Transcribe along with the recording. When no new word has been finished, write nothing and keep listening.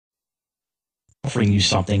offering you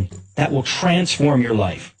something that will transform your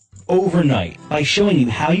life overnight by showing you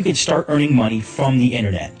how you can start earning money from the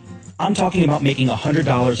internet. I'm talking about making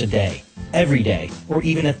 $100 a day, every day, or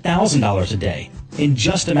even $1,000 a day in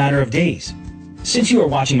just a matter of days. Since you are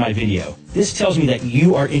watching my video, this tells me that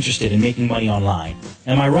you are interested in making money online.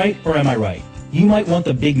 Am I right or am I right? You might want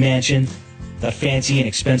the big mansion, the fancy and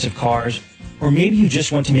expensive cars, or maybe you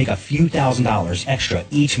just want to make a few $1,000s extra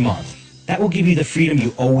each month. That will give you the freedom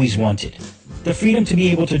you always wanted. The freedom to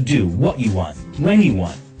be able to do what you want, when you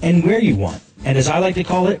want, and where you want. And as I like to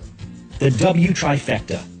call it, the W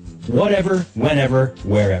trifecta. Whatever, whenever,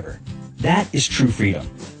 wherever. That is true freedom.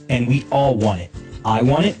 And we all want it. I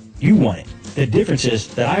want it, you want it. The difference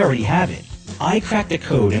is that I already have it. I cracked the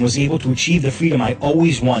code and was able to achieve the freedom I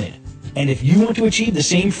always wanted. And if you want to achieve the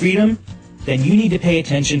same freedom, then you need to pay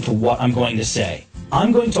attention to what I'm going to say.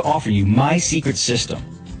 I'm going to offer you my secret system.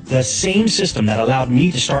 The same system that allowed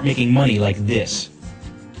me to start making money like this.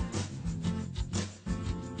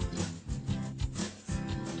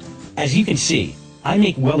 As you can see, I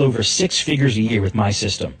make well over 6 figures a year with my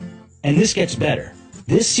system. And this gets better.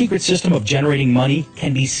 This secret system of generating money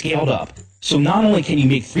can be scaled up. So not only can you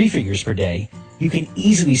make 3 figures per day, you can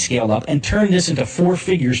easily scale up and turn this into 4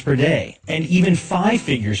 figures per day, and even 5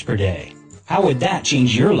 figures per day. How would that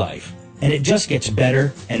change your life? And it just gets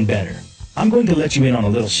better and better. I'm going to let you in on a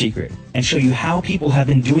little secret and show you how people have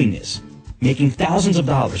been doing this, making thousands of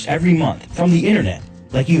dollars every month from the internet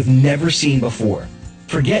like you've never seen before.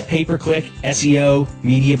 Forget pay-per-click, SEO,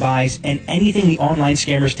 media buys, and anything the online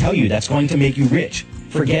scammers tell you that's going to make you rich.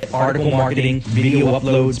 Forget article marketing, video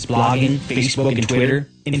uploads, blogging, Facebook, and Twitter.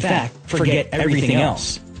 In fact, forget everything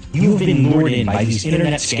else. You have been lured in by these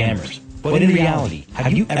internet scammers. But in reality,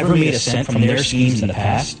 have you ever made a cent from their schemes in the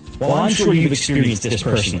past? Well, I'm sure you've experienced this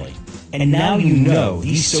personally. And now you know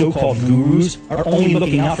these so-called gurus are only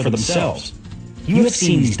looking out for themselves. You have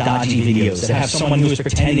seen these dodgy videos that have someone who is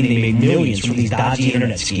pretending they made millions from these dodgy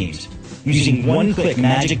internet schemes, using one-click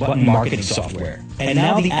magic button marketing software. And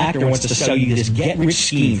now the actor wants to sell you this get-rich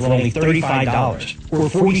scheme for only $35, or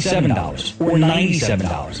 $47, or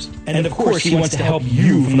 $97. And of course he wants to help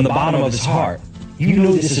you from the bottom of his heart. You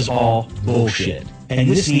know this is all bullshit, and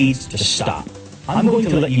this needs to stop. I'm going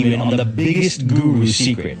to let you in on the biggest guru's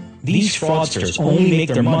secret. These fraudsters only make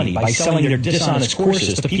their money by selling their dishonest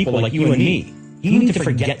courses to people like you and me. You need to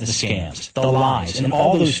forget the scams, the lies, and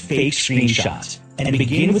all those fake screenshots, and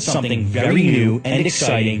begin with something very new and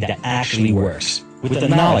exciting that actually works, with the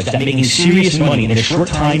knowledge that making serious money in a short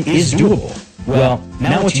time is doable. Well,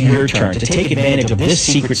 now it's your turn to take advantage of this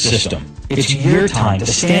secret system. It's your time to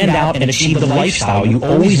stand out and achieve the lifestyle you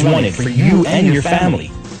always wanted for you and your family.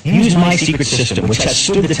 Use my secret system, which has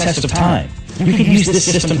stood the test of time. You can use this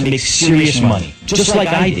system to make serious money, just like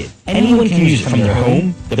I did. Anyone can use it from their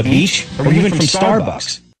home, the beach, or even from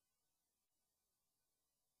Starbucks.